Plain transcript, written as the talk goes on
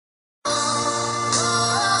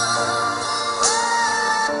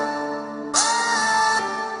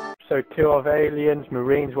episode 2 of Aliens,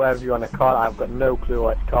 Marines, whatever you want to call it. I've got no clue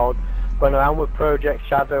what it's called. But no, I'm with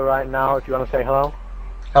ProjectShadoh right now. Do you want to say hello?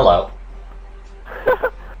 Hello.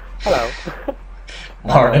 Hello.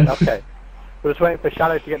 Morning. Okay. We're just waiting for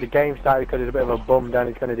Shadow to get the game started because he's a bit of a bum down.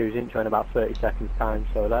 He's going to do his intro in about 30 seconds time.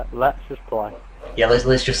 So let's just play. Yeah,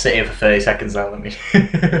 let's just sit here for 30 seconds now. Let me.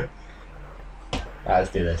 Right,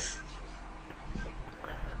 let's do this.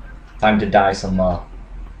 Time to die some more.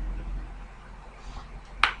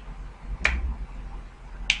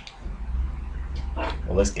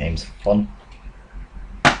 Well, this game's fun.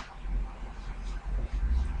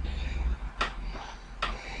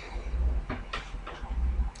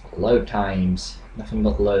 Load times. Nothing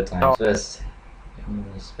but load times. First.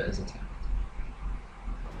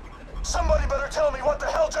 Somebody better tell me what the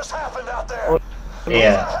hell just happened out there.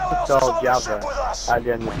 Yeah. It's all Java at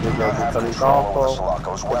the end of the video because it's awful.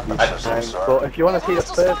 But if you want to see the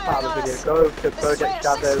first part of the video, go to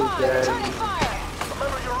ProjectShadow's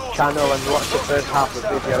channel and watch the first half of the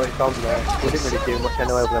video. It's on there. We didn't really do much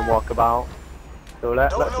anyway other than walk about. So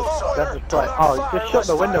let's just play. Oh, just shut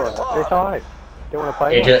the window. It's alright. Do you want to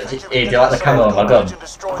play? Do you like the camo on my gun?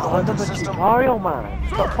 Oh, another tutorial, man.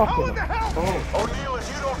 Stop talking. Oh.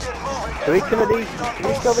 Do we kill these? Can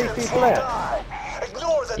we kill these people here?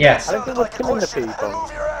 Yes. I don't think we're killing the people.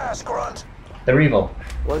 They're evil.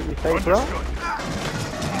 What did you say, bro?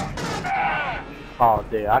 Oh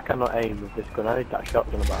dear, I cannot aim with this gun. I need that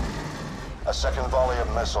shotgun about. A second volley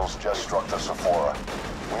of missiles just struck the Sephora.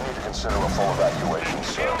 We need to consider a full evacuation,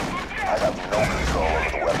 sir. I have no control over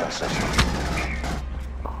the weapon system.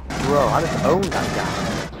 Bro, I just own that guy.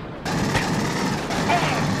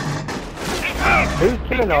 Who's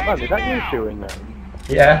killing all them? Is that you shooting them?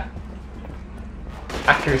 Yeah.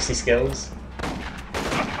 Accuracy skills.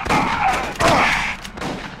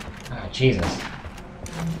 Oh, Jesus.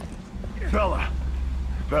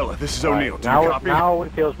 Bella, this is O'Neill. Do you copy? Now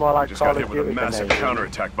it feels more like Just Call got of hit with a Duty. massive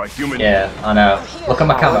counterattack by human. Yeah, I know. Look at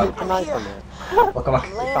my camo. It's a knife on it. Look at my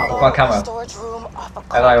camo.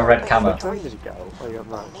 I like a red camo. Which one did it go? Oh, you have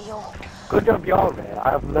mine. Good job you're there.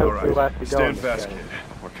 I have no clue where to go. Stand fast, kid.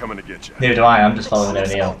 We're coming to get you. Neither do I. I'm just following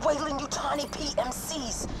O'Neill. Whaling you tiny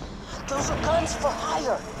PMCs. Those are guns for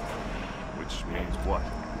hire. Which means what?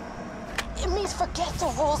 It means forget the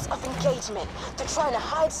rules of engagement. They're trying to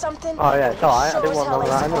hide something. Oh yeah, it's alright. I Sure didn't as want hell none of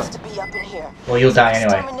ain't that anyway. supposed to be up in here. Well, you'll die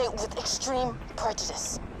anyway. Exterminate with extreme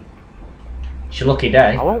prejudice. It's your lucky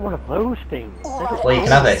day. I want one of those things. Well, you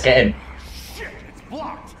can have it. Get in. Shit, it's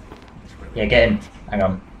blocked. Yeah, get in. Hang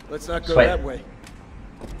on. Let's not go Wait. that way.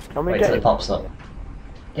 Can we Wait get till it? it pops up.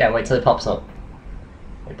 Yeah, wait till it pops up.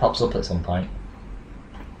 It pops up at some point.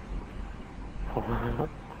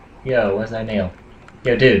 Yo, where's O'Neill?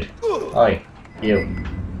 Yo, dude. Oi, you.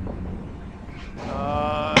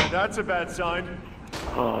 That's a bad sign.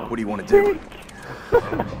 What do you want to do? You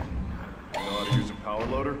know how to use a power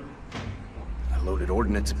loader? I loaded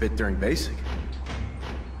ordnance a bit during basic.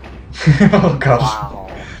 Oh gosh. Wow.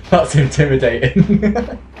 That's intimidating.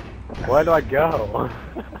 Where do I go?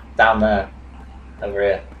 Down there. Over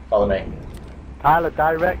here. Follow me. Tyler,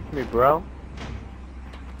 direct me, bro.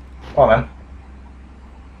 Come on, man.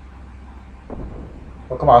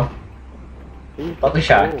 Well, come on. He's Don't be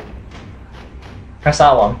shy. cool. Press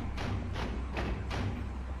R1.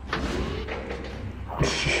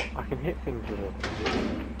 I can hit things with it.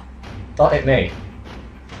 Don't hit me.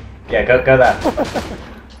 Yeah, go there.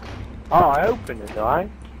 Oh, I opened it, do I?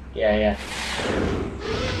 Yeah, yeah.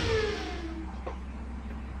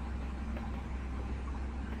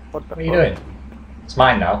 What the What are you doing? It's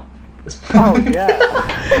mine now. Oh,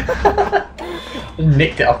 yeah.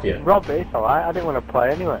 Nicked it off you. Rob, it's alright. I didn't want to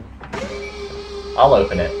play anyway. I'll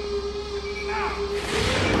open it.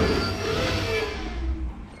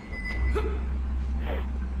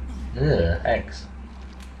 Ugh, eggs.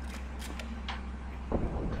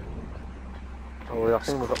 Oh, I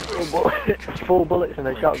think we've got full bullets in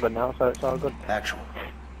the shotgun now, so it's all good. Actual.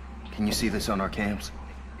 Can you see this on our cams?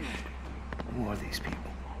 Who are these people?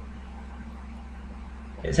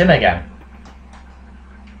 It's him again.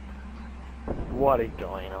 What is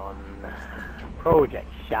going on?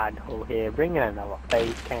 ProjectShadow here, bringing another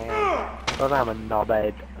face cam. But I'm a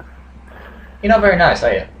knobhead. You're not very nice,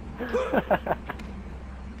 are you?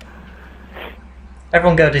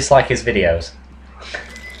 Everyone go dislike his videos.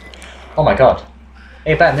 Oh my god.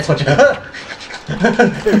 Hey Ben, this one just...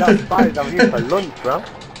 Dude, that's fine. I'm here for lunch, bro.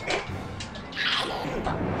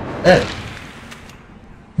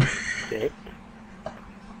 Dick.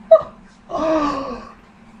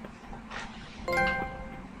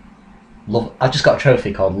 Love. I just got a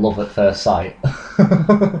trophy called Love at First Sight.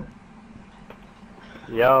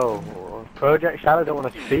 Yo, ProjectShadoh don't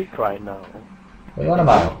want to speak right now. What are you on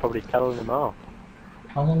about? Probably telling him off.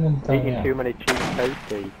 How long have I Eating too many cheese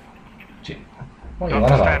pasties. What are you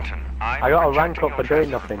on about? I got a rank up for doing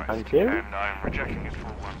nothing, thank you. And I'm rejecting it for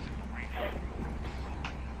one.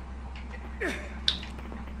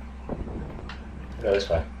 Go this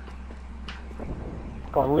way.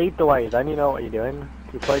 Go on, lead the way, then you know what you're doing.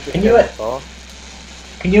 You played this Can game you before.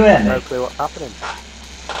 Can you hear No me? clue what's happening.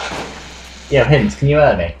 Yeah, Hints, can you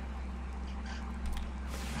hear me?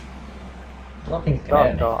 I don't think you can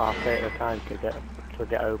hear me. Don't, I'll take the time to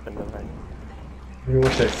get open and then.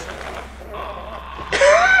 What's this?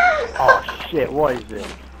 Oh shit, what is this?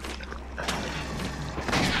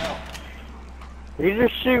 Did you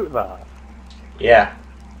just shoot that? Yeah.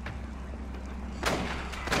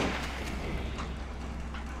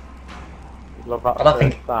 Love that I don't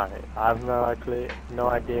think- first sight. I have no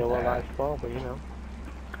idea what that's for, but you know.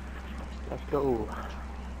 Let's go.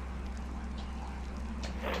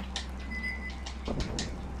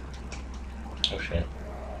 Oh shit.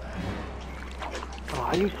 Oh,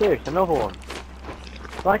 are you serious? Another one?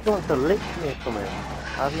 It's like he wants to lick me or something.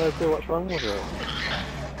 I have no clue what's wrong with it.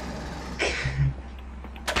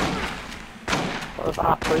 What does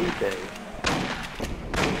R3 do?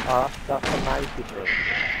 Oh, that's a nicey thing.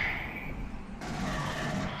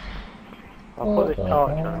 I'll put this torch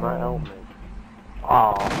on, it might help me.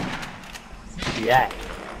 Oh. Yes.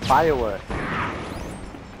 Fireworks.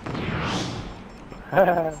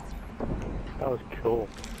 That was cool.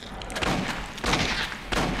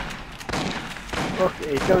 Look,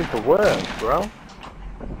 he's going to work, bro.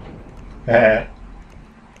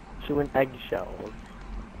 Chewing eggshells.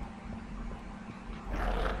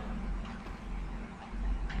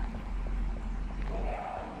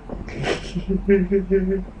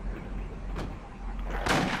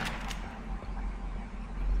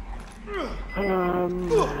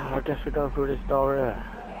 I guess we're going through this door here.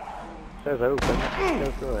 It says open. Let's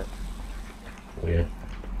go through it. Weird.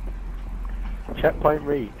 Checkpoint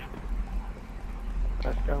reached.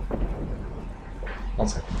 Let's go. 1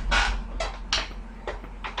 second.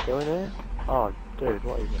 Go in here? Oh, dude,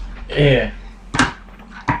 what is it? Yeah.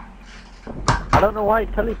 I don't know why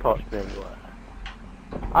it teleports me anywhere.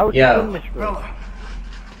 I was Yeah. in this room. Bella!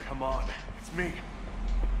 Come on, it's me.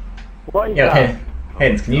 What is Yo, that?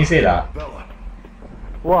 Hints, can you see that? Bella.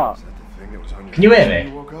 What? Is that the thing that was on your Can you hear face when me?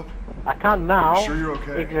 you woke up? I can now. Sure you're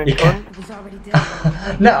okay? Ignorant You can. cunt. It was already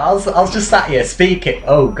dead. No, I was just sat here speaking.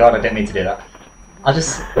 Oh god, I didn't mean to do that. I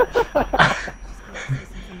just.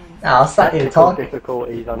 No, I was sat here Technical talking.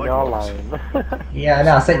 difficulties on your line. Yeah, I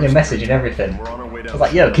know, I sent you a message and everything. We're on our way I down. was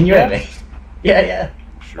like, yo, can you hear me? Yeah, yeah.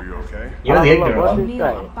 Sure you're okay? You're the ignorant What one. did it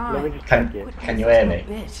say? Let me just check it. Can you hear me?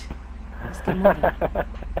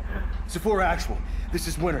 Sephora Actual, this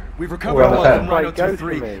is Winter. We've We're recovered on the all phone. from Right, Rhino go to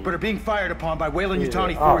 23, me. but are being fired upon by Weyland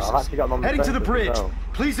Yutani Oh, I've forces. actually got them on the Heading to the sensors bridge. as well.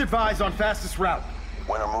 Please advise on fastest route.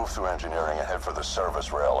 Winner, move through engineering and head for the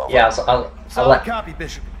service rail. Over. Yeah, I'll Solid let copy,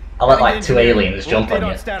 Bishop. I'll let, Heading like, to two engineering. aliens We'll jump update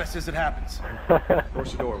on you. status as it happens.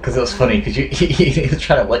 Force the door. Because it was funny, because he was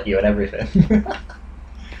trying to lick you and everything.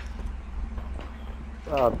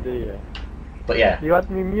 Oh dear. But yeah. You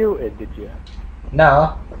had me muted, did you?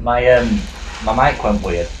 No, my mic went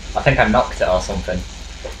weird. I think I knocked it or something.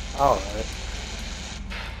 Alright.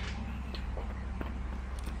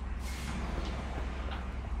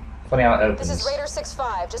 Funny how it opens. This is Raider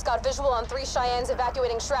 6-5. Just got visual on 3 Cheyennes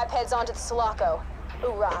evacuating strap heads onto the Sulaco.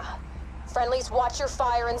 Hoorah. Friendlies, watch your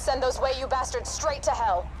fire and send those way you bastards straight to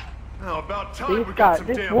hell. Now about time These we got guys, some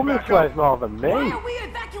this damn woman backup. swears more than me. Why are we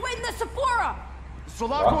evacuating the Sephora?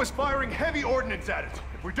 Sulaco What? is firing heavy ordnance at it.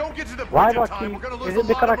 If we don't get to the Why bridge do I in time, we're keep... gonna lose Is a it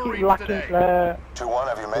because lot I of keep Marines lacking, today. 2-1,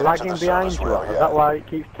 have you made it to lagging the behind service you? rail Is yet? that why it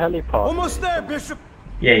keeps teleporting? Almost there, Bishop.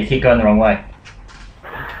 Yeah, you keep going the wrong way.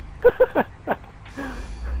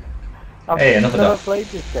 I've Hey, another never dog. played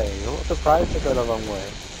this game. I'm not surprised to go the wrong way.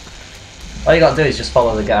 All you gotta do is just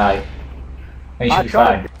follow the guy. And you should I be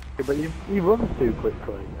tried fine. to, but he runs too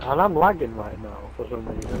quickly. And I'm lagging right now for some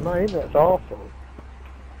reason. My internet's awful.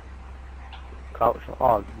 Crouch.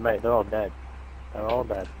 Oh, mate, they're all dead. They're all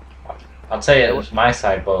dead. I'd say it was my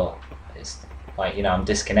side, but it's like, you know, I'm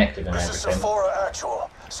disconnected and This is everything. Sephora Actual.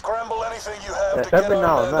 Scramble anything you have Yes, to get every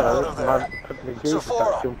now our and men then I out look of at there. my goose and start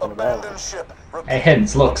Sephora, jumping abandoned about. ship. Repeat, Hey,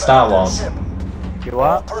 Hints, look, Star Wars. abandoned ship. You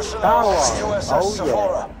what? Personnel, Star Wars. USS Oh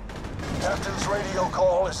Sephora. yeah. Captain's radio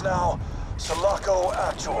call is now Sulaco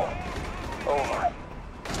Actual. Over.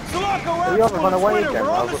 Sulaco you haven't run away Winter. again,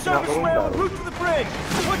 We're I on was the looking out service the rail en window. route to the bridge.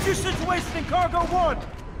 What's your situation in Cargo 1?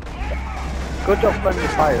 Good job friendly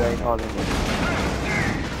fire ain't on in it.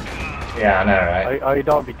 Yeah, I know, right? Or you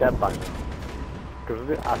don't be dead by now.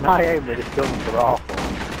 Because my aim with this guns are awful.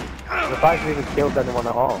 The fact he even killed anyone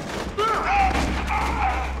at all.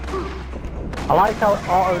 I like how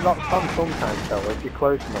auto locks on sometimes though, if you're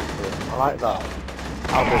close enough to it. I like that.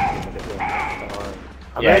 How big did it do?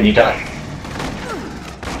 Yeah, and you die.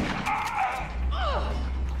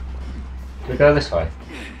 Do we go this way?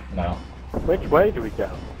 No. Which way do we go?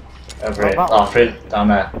 Over here. Oh, through down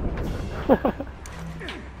there.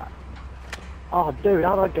 Oh dude,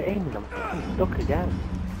 how do I get in? I'm stuck again.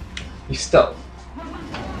 You stuck?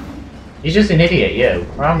 You're just an idiot, you.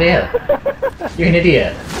 Around here. You're an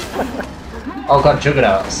idiot. Oh god,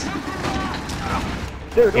 Juggernauts.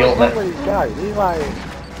 Dude, The what's wrong ultimate. with these guys? He's like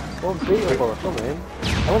unbeatable or something.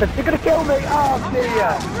 You're gonna kill me! Oh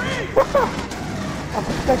dear! That's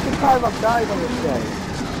the second time I've died on this game.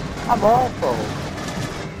 I'm awful.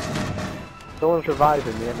 Someone's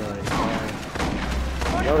reviving me anyway.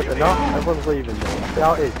 No, they're not. Everyone's leaving me. See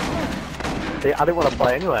how it is. See, I didn't want to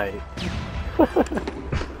play anyway.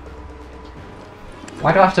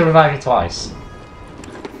 Why do I have to revive you twice?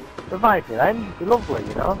 Revive me then. You're lovely,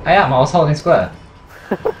 you know. I am, I was holding square.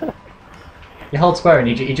 You hold square and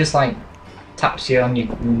he just like taps you on your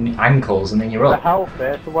ankles and then you're The up. health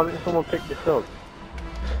there, so why didn't someone pick this up?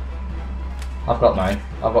 I've got mine.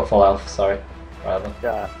 I've got full health, sorry. Rather.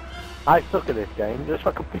 Yeah. I suck at this game, just so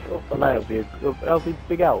I can pick it up and that'll be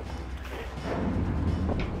big help.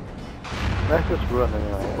 Let's just run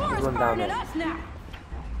anyway. Let's run down there.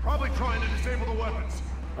 Probably trying to disable the weapons.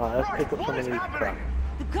 Alright, let's pick up some of these crap.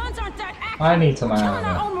 The guns aren't that accurate. I need some We're killing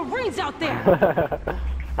ammo. our own Marines out there.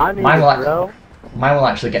 I need Mine it, will, bro. mine will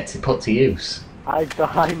actually get to put to use. I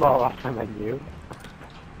die more often than you.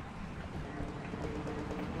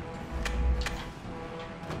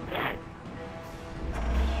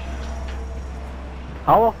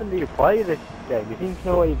 How often do you play this game? You seem to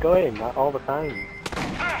know where you're going like, all the time.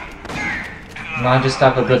 And I just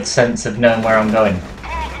have a good sense of knowing where I'm going.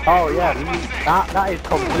 Oh yeah, that is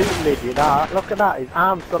completely idiot. Look at that, his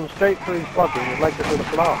arm's gone straight through his body and his legs are through the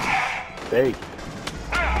floor. See?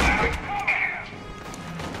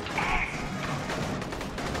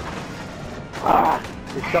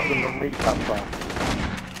 His shotgun doesn't reach that far.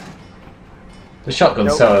 The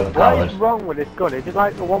shotgun's so What overpowered. is wrong with this gun? Is it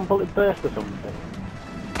like a one bullet burst or something?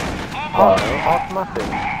 What? Oh no, automatic.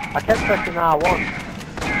 I kept pressing R1.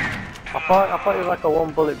 I thought it was like a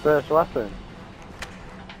one bullet burst weapon.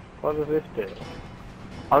 What does this do?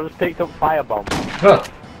 I just picked up firebomb. Oh.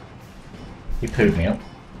 You pooed me up.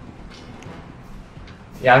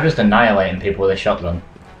 Yeah, I'm just annihilating people with a shotgun.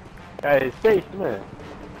 Yeah, it's safe, isn't it?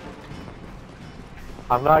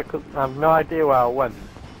 I've no idea where I went.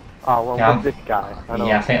 Oh, well, Yeah, with this guy. I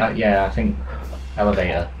know. I think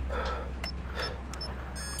elevator.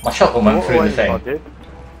 My shotgun went What through the way thing. I did?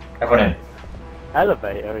 Everyone in.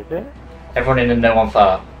 Elevator, is it? Everyone in and no one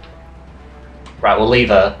far. Right, we'll leave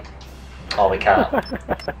her. Oh, we can't.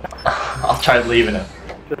 I'll try leaving her.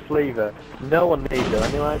 Just leave her. No one needs her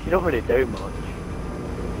anyway. She don't really do much.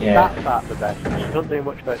 Yeah. That's the best. She doesn't do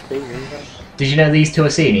much for her team either. Did you know these two are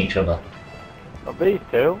seeing each other? But these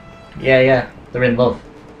two? Yeah, they're in love.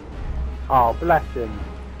 Oh, bless him.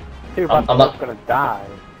 Too bad I'm they're not- gonna die.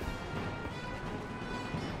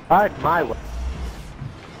 I had my way.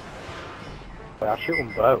 But I'll shoot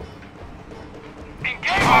them both. Oh,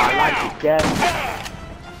 I like it again.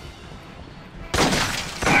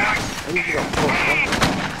 At least you got fucked,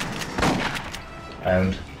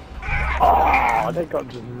 And oh, they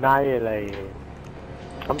got annihilated.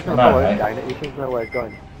 I'm just gonna I know, follow this right? guy, he seems to know where he's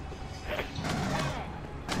going.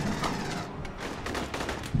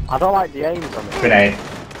 I don't like the aims on it. grenade.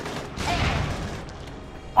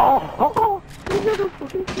 Oh, he never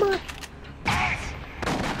fucking smashed.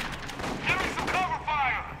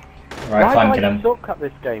 Right, flanking Why do I him. suck at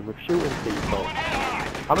this game with shooting people?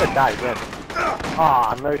 I'm gonna die again.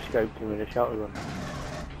 Ah, no scoped him with a shotgun.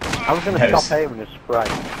 I'm just gonna Yes. stop aiming and spray.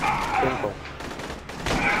 Simple.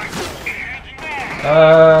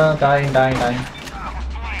 Dying.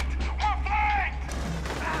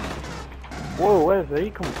 Whoa, where's he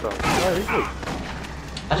come from? Where is he?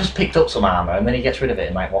 I just picked up some armor and then he gets rid of it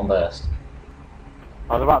in like one burst.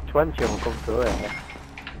 I was about 20 of them come through here.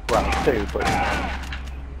 Well, 2, but...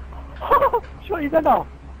 Shut your head off!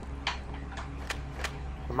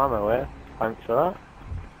 Some ammo here. Thanks for that.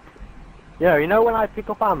 Yeah, you know when I pick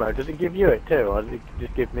up ammo, does it give you it too, or does it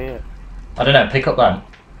just give me it? I don't know, pick up them.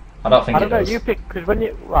 I don't think I don't it know, does. you pick, because when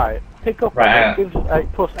you... Right, pick up Right, it gives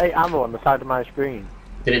 +8 ammo on the side of my screen.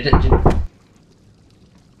 Did it?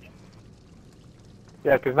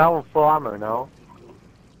 Yeah, because now I'm full ammo now.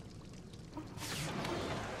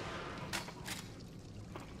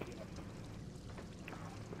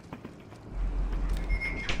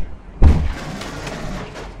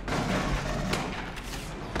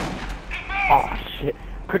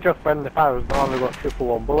 Could your friend if I was only got triple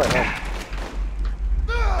one bullet then?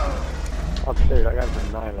 I'll do that guy's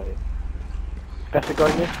annihilated. Better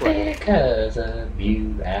going this way. Because of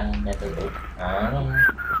you, I never look.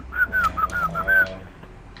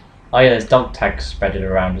 Oh yeah, there's dog tags spreaded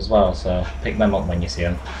around as well, so pick them up when you see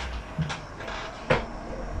them.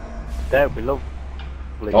 There we lovely.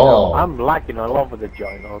 Oh. I'm lagging all over the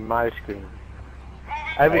joint on my screen.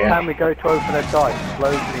 Every time we go to open a door, it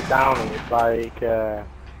slows me down and it's like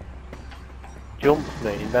jumps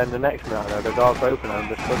me, and then the next minute I know the door's open and I'm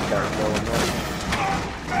just stuck there and no one knows.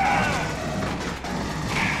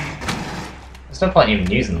 There's no point even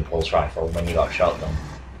using the pulse rifle when you got a shotgun.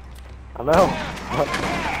 I know.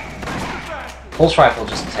 Pulse rifle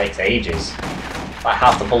just takes ages. Like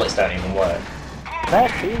half the bullets don't even work. Their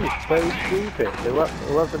team is so stupid.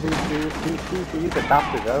 Whoever these CPUs are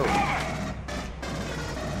daft as hell.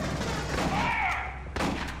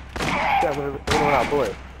 Yeah, we're running out of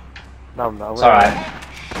bullets. No, I'm not. It's alright.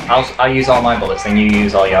 I'll use all my bullets, then you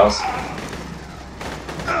use all yours.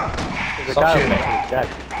 Stop shooting me. Dead.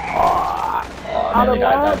 Oh, I nearly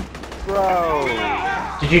died then.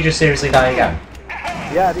 Bro! Did you just seriously die again?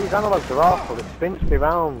 Yeah, these analogs are awful. It spins me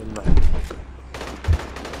round and that.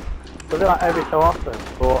 But they're like every so often.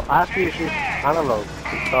 But I have to use this analog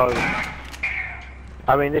because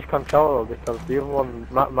I mean this controller because the other one,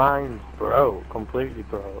 mine's broke, completely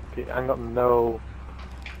broke. I ain't got no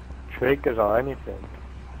triggers or anything.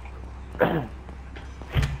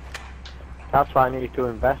 That's why I need to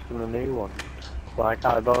invest in a new one. Like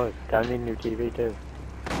I bought, I need a new TV too.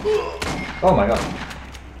 Oh my god.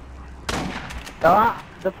 So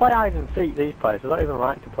they play hide and seek, these players. They don't even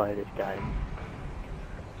like to play this game.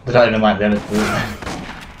 They don't even like the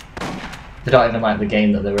They don't even like the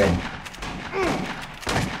game that they're in.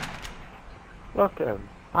 Look at them.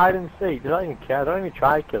 Hide and seek, they don't even care, they don't even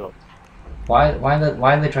try to kill them. Why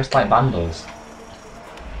are they dressed like vandals?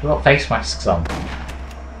 They've got face masks on.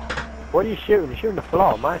 What are you shooting? You're shooting the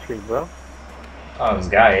floor on my screen, bro. Oh, there's a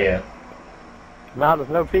guy here. Now there's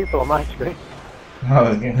no people on my screen.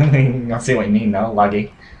 Oh, I see what you mean now,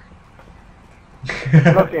 laggy.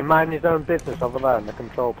 Look, he minding his own business over there in the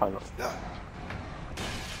control panel.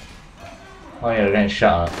 Oh yeah, we're getting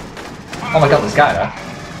shot at. Oh my god, this guy there.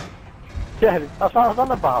 Yeah, that's what I was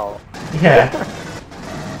on about. Yeah.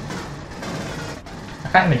 I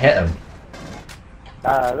can't even hit him.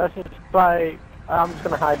 Let's just play. I'm just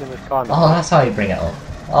gonna hide in this corner. Oh, that's how you bring it up.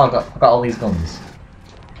 Oh, I've got all these guns.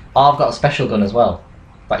 Oh, I've got a special gun as well,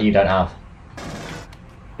 that you don't have.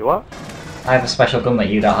 You what? I have a special gun that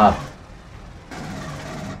you don't have.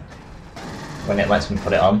 When it lets me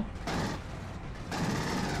put it on.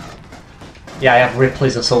 Yeah, I have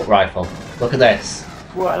Ripley's assault rifle. Look at this.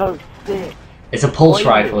 Whoa, sick. It's a pulse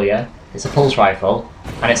rifle, yeah? It's a pulse rifle,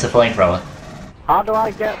 and it's a flamethrower. How do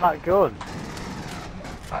I get that gun?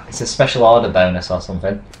 It's a special order bonus or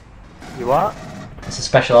something. You what? It's a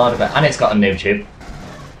special order bonus, and it's got a noob tube.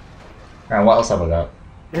 Alright, what else have I got?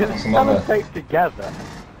 It's Some kind other- of taped together.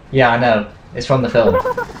 Yeah, I know. It's from the film.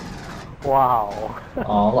 Wow.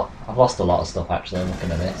 Oh, I've lost a lot of stuff actually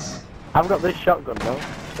looking at this. I've got this shotgun though.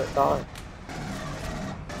 That's fine.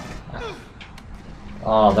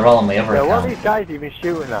 Oh, they're all on my other Yeah, what are account. these guys even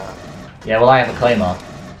shooting at? Yeah, well I have a claymore.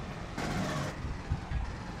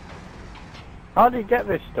 How do you get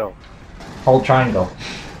this stuff? Hold triangle.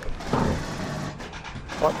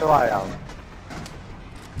 What do I have?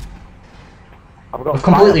 I've got We've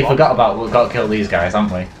completely firebox. forgot about we've got to kill these guys,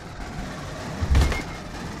 haven't we?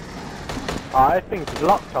 Oh, everything's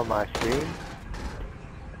locked on my screen.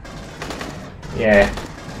 Yeah.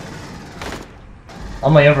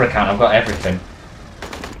 On my other account I've got everything.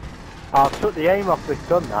 I took the aim off this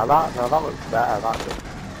gun now. That looks better. That does.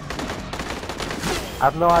 I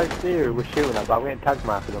have no idea who we're shooting at, but I'm getting tag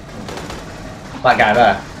marked on something. That guy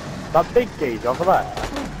there. That big geezer over there.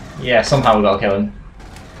 Yeah, somehow we've got to kill him.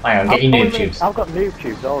 Hang on, get your noob tubes. I've got noob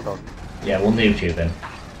tubes. Hold on. Yeah, we'll noob tube him.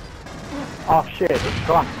 Oh shit! It's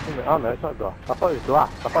glass. Isn't it? Oh no, it's not glass. I thought it was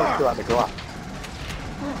glass. I thought it was at the glass.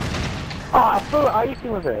 Oh, I threw it. I hit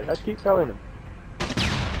him with it. Let's keep throwing him.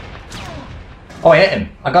 Oh, I hit him.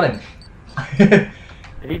 I got him.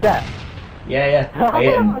 Is he dead? Yeah, I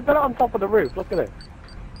hit I him. got it on top of the roof. Look at it.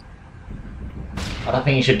 I don't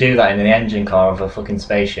think you should do that in the engine core of a fucking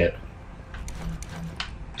spaceship.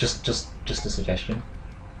 Just a suggestion.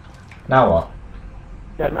 Now what?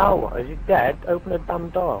 Yeah, now what? Is he dead? Open the damn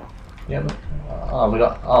door. Yeah, but,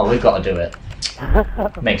 we've got to do it.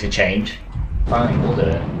 Makes a change. Fine, we'll do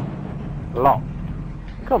it. Locked.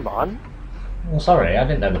 Come on. Well, sorry, I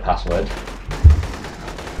didn't know the password.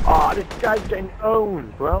 Oh, this guy's getting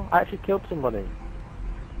owned, bro. I actually killed somebody.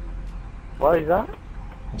 What is that?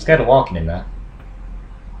 I'm scared of walking in there.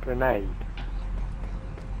 Grenade.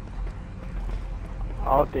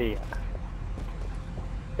 Oh dear.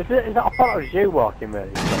 Is that I thought it was you walking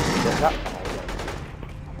really?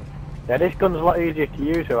 Yeah, this gun's a lot easier to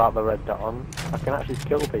use without the red dot on. I can actually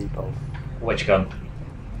kill people. Which gun?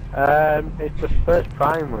 It's the first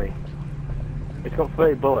primary. It's got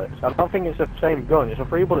 3 bullets. I don't think it's the same gun. It's a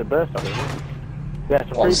 3 bullet burst on it. Yeah, it's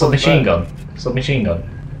a 3 bullet submachine burst. gun? Submachine gun?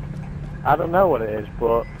 I don't know what it is,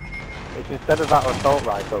 but it's instead of that assault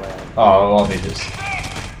rifle there. Oh, obvious.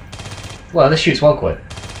 Well, this shoots well quick.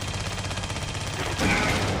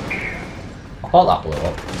 I thought that blew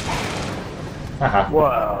up. Haha.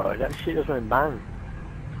 Whoa, that shit just went bang.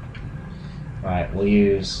 Right,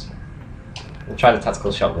 we'll try the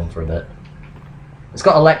tactical shotgun for a bit. It's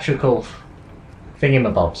got electrical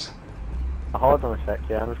thingamabobs. Hold on a sec,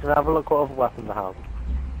 yeah. I'm just gonna have a look what other weapons I have.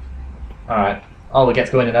 Alright. Oh, we get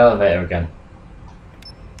to go in an elevator again.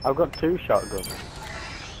 I've got 2 shotguns.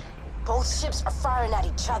 Both ships are firing at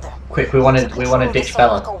each other. Quick, we want to ditch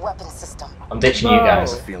Bella. I'm ditching you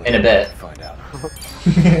guys in a bit. Find out.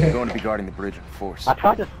 We're going to be guarding the bridge with force. I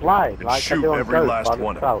tried to slide, And like I shoot do on every Ghost, last while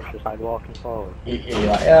one the of them. crouch, just like walking forward. You're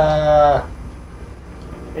like,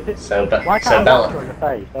 Is it? So, Why can't I Bella. watch her in the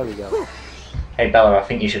face? There we go. Hey Bella, I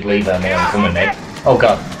think you should leave me and come with me. Oh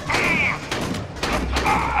god.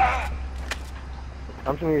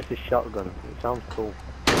 I'm just gonna use this shotgun. It sounds cool.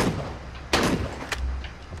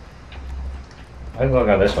 I think we'll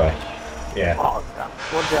go this way. Yeah. Oh,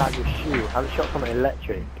 what did I just shoot? I just shot something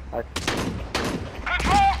electric.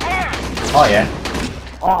 Oh yeah.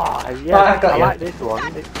 Oh, yeah, I got you. like this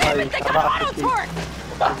one. It's like, Everything I come have out to of keep... port!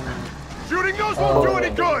 Shooting those won't do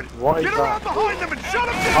any good! What is Get that? around behind them and shut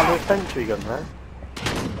them Oh, down! the sentry gun there.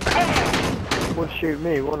 Would shoot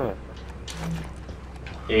me, wouldn't it?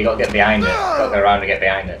 Yeah, you gotta get behind it. Gotta go around and get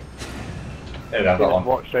behind it. There we go, I've got Just one.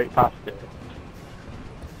 walk straight past it.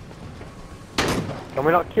 Can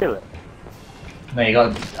we not kill it? No, you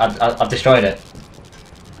got. I've destroyed it.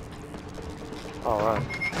 Alright.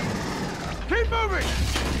 Keep moving!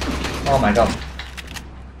 Oh my god.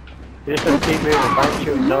 You just have to keep moving, don't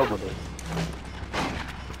shoot nobody.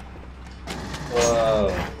 Whoa.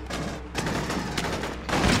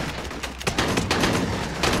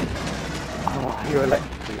 Oh, you're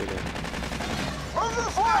electrocuted. Move to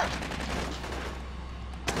the flank!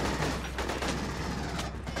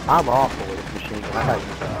 I'm awful with this machine gun,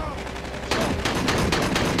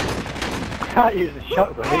 I can't use the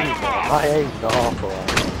shotgun either. My aim's awful.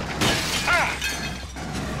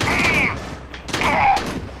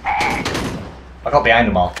 I got behind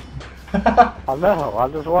them all. I know, I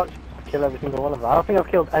just watched kill every single one of them. I don't think I've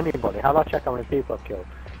killed anybody. How do I check how many people I've killed?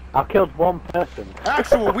 I've killed 1 person.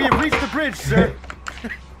 Actual, we have reached the bridge, sir.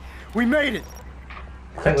 We made it.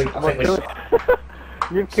 I think we.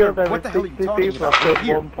 You've killed Sir, over what the hell are you 60 talking people, about? I've killed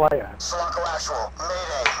Here. 1 player. Sulaco Actual,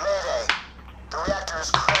 Mayday, Mayday. The reactor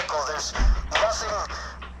is critical. There's nothing...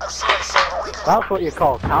 I'm sorry, sir, but we can... That's what you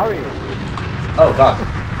call carrying. Oh god.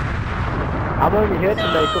 I'm only here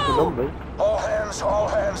to make up the numbers. All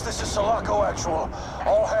hands, this is Sulaco Actual.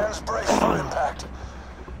 All hands brace for impact.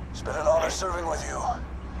 It's been an honor serving with you.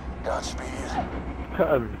 Godspeed.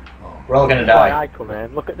 We're all gonna Why die. I come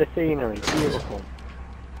in. Look at the scenery, beautiful.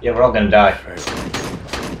 Yeah, we're all gonna die.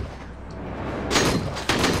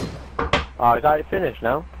 Oh, is that finished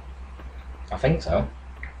now? I think so.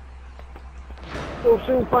 We'll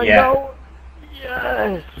soon find Yeah. out.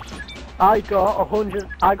 Yes! I got 1,000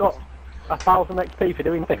 XP for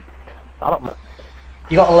doing things. I don't know.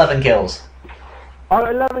 You got 11 kills. I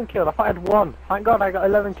got 11 killed, I thought I had 1. Thank God I got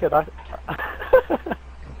 11 killed.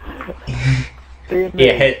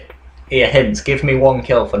 Here, hints. Give me 1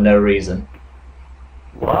 kill for no reason.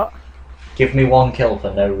 What? Give me 1 kill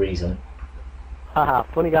for no reason. Haha,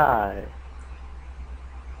 funny guy.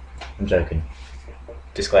 I'm joking.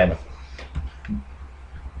 Disclaimer.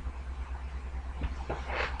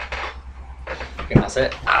 I think that's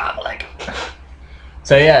it. Ah, my leg.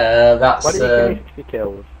 So yeah, that's. Why did you finish 60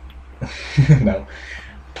 kills? No.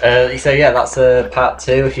 So yeah, that's part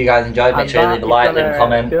 2. If you guys enjoyed, make sure you leave a like, leave a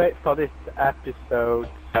comment. Do it for this episode.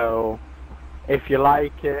 So if you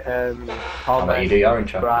like it, I'll let you do your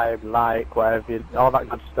intro. subscribe, like, whatever, all that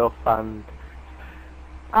good stuff, and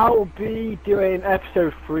I'll be doing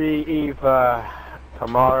episode 3 either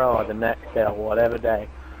tomorrow or the next day or whatever day.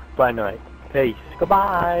 But anyway, peace.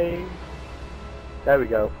 Goodbye. There we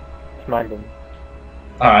go. Smack them.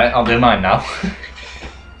 Alright, I'll do mine now.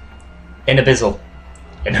 In Abyssal.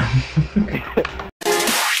 You know.